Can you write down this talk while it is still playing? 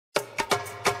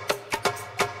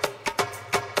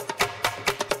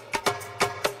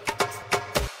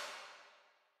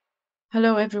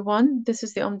Hello, everyone. This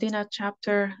is the Omdena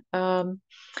chapter of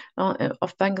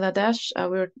Bangladesh.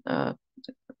 We're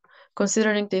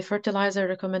considering the fertilizer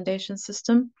recommendation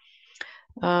system.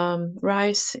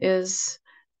 Rice is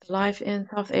life in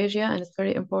South Asia, and it's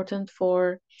very important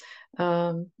for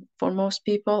most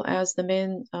people as the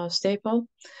main staple.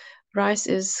 Rice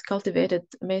is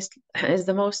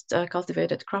the most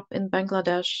cultivated crop in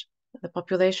Bangladesh. The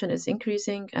population is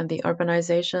increasing, and the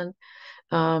urbanization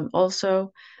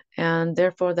also, and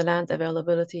therefore the land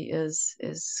availability is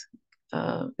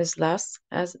less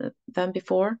than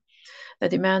before. The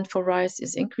demand for rice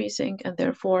is increasing, and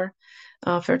therefore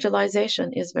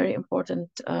fertilization is very important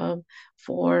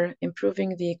for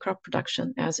improving the crop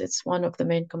production, as it's one of the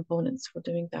main components for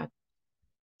doing that.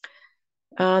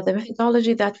 The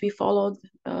methodology that we followed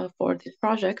for this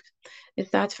project is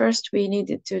that first we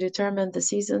needed to determine the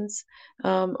seasons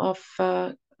of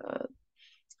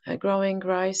growing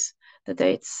rice, the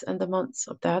dates and the months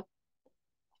of that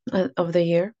of the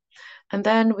year. And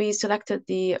then we selected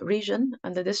the region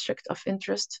and the district of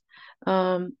interest.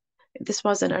 This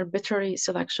was an arbitrary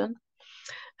selection.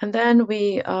 And then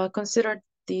we considered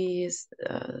the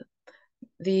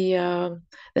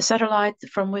satellite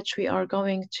from which we are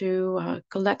going to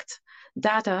collect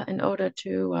data in order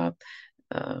to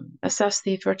assess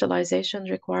the fertilization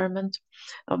requirement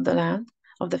of the land,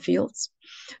 of the fields.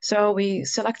 So we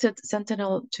selected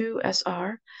Sentinel-2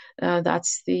 SR,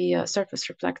 that's the surface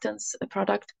reflectance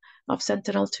product of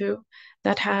Sentinel-2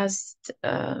 that has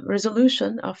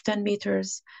resolution of 10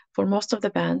 meters for most of the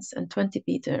bands and 20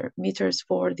 meters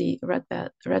for the red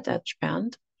edge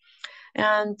band,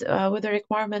 and with the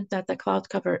requirement that the cloud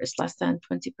cover is less than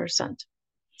 20%.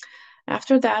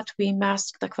 After that, we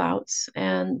masked the clouds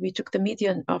and we took the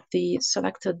median of the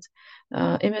selected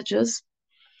images,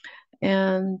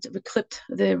 and we clipped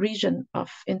the region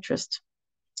of interest.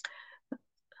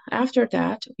 After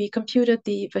that, we computed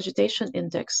the vegetation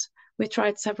index. We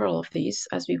tried several of these,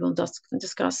 as we will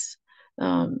discuss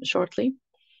shortly.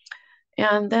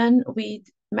 And then we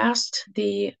masked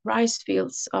the rice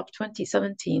fields of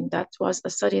 2017. That was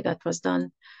a study that was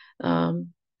done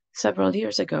several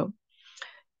years ago.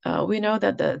 We know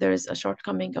that there is a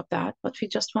shortcoming of that, but we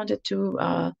just wanted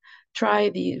to try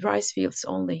the rice fields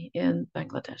only in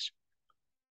Bangladesh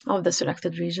of the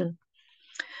selected region.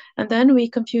 And then we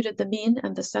computed the mean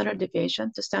and the standard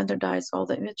deviation to standardize all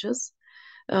the images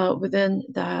within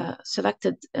the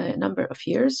selected number of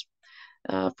years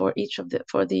for each of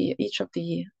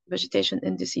the vegetation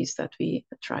indices that we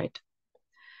tried.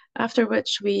 After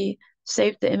which we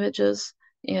saved the images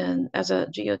as a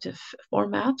GeoTIFF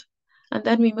format, and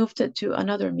then we moved it to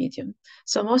another medium.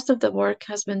 So most of the work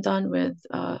has been done with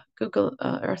Google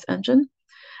Earth Engine,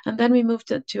 and then we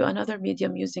moved it to another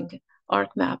medium using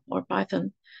ArcMap or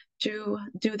Python to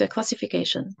do the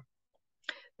classification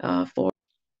for.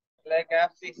 Like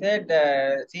as we said,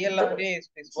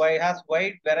 CLRA has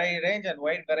wide variety range and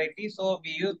wide variety. So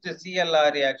we use the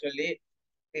CLRA actually.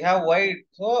 We have wide.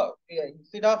 So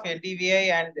instead of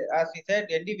NDVI, and as we said,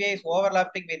 NDVI is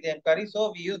overlapping with MCurry.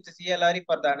 So we use the CLRA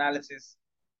for the analysis.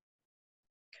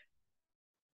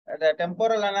 The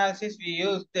temporal analysis we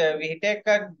used, we take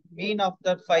a mean of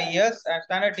the 5 years and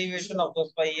standard deviation of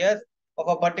those 5 years of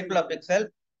a particular pixel,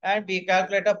 and we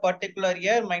calculate a particular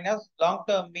year minus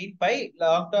long-term mean by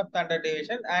long-term standard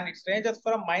deviation, and it ranges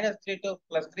from -3 to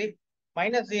 +3.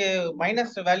 Minus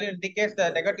value indicates the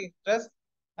negative stress,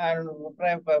 and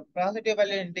positive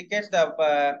value indicates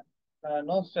the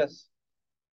no stress.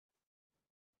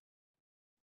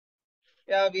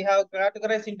 Yeah, we have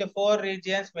categorized into 4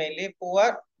 regions mainly: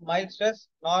 poor, mild stress,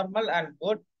 normal, and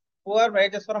good. Poor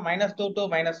ranges from -2 to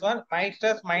 -1, mild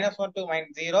stress -1 to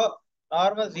 -0,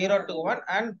 normal 0 to 1,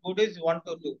 and good is 1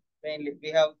 to 2. Mainly, we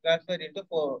have classified into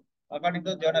 4 according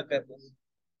to journal papers.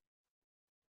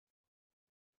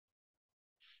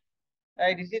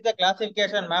 This is the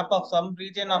classification map of some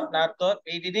region of North.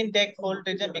 We didn't take full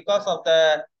region because of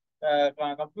the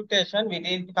computation.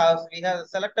 We have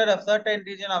selected a certain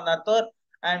region of North,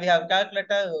 and we have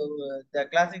calculated the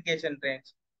classification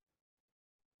range.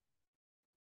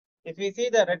 If we see,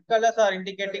 the red colors are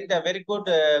indicating the very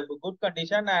good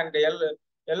condition, and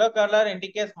yellow color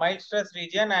indicates mild stress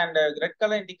region, and red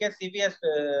color indicates severe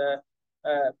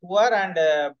poor, and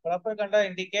purple color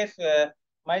indicates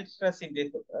mild stress in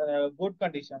this good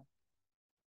condition.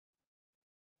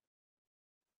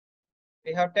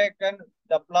 We have taken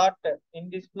the plot. In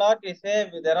this plot, we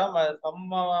say there are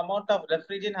some amount of left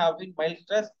region have been mild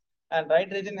stress, and right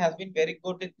region has been very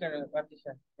good in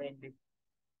condition mainly.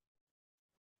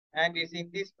 And is in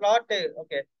this plot,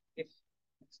 okay. Next.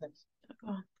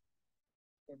 Oh.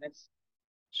 Okay, next.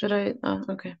 Should I?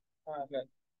 Okay. Okay.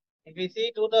 If we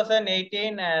see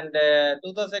 2018 and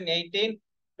 2018,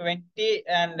 20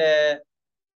 and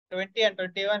 20 and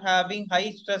 21 having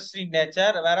high stress in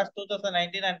nature, whereas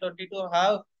 2019 and 22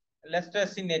 have less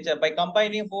stress in nature. By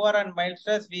combining poor and mild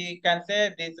stress, we can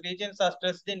say these regions are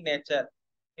stressed in nature.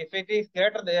 If it is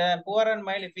greater than poor and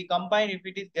mild, if we combine, if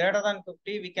it is greater than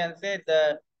 50, we can say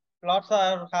the plots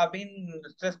are have been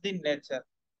stressed in nature.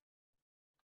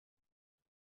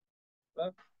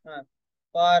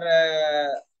 For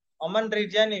Oman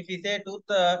region, if we say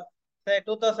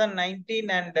 2019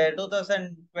 and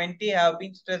 2020 have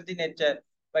been stressed in nature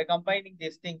by combining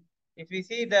these things. If we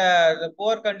see the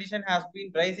poor condition has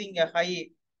been rising a high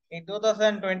in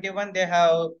 2021, they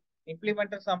have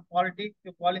implemented some policies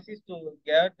to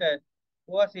get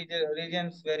poor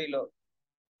regions very low.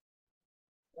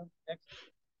 Next.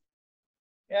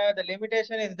 Yeah, the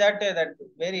limitation is that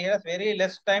very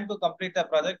less time to complete the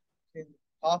project.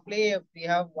 Halfly, we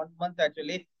have 1 month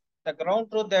actually. The ground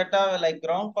truth data, like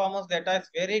ground farmers data, is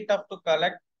very tough to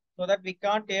collect, so that we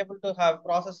can't able to have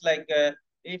process like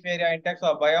leaf area index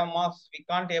or biomass. We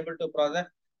can't able to process,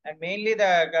 and mainly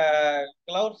the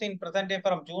clouds in present day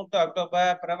from June to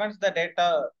October prevents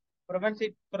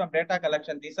it from data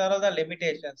collection. These are all the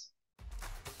limitations.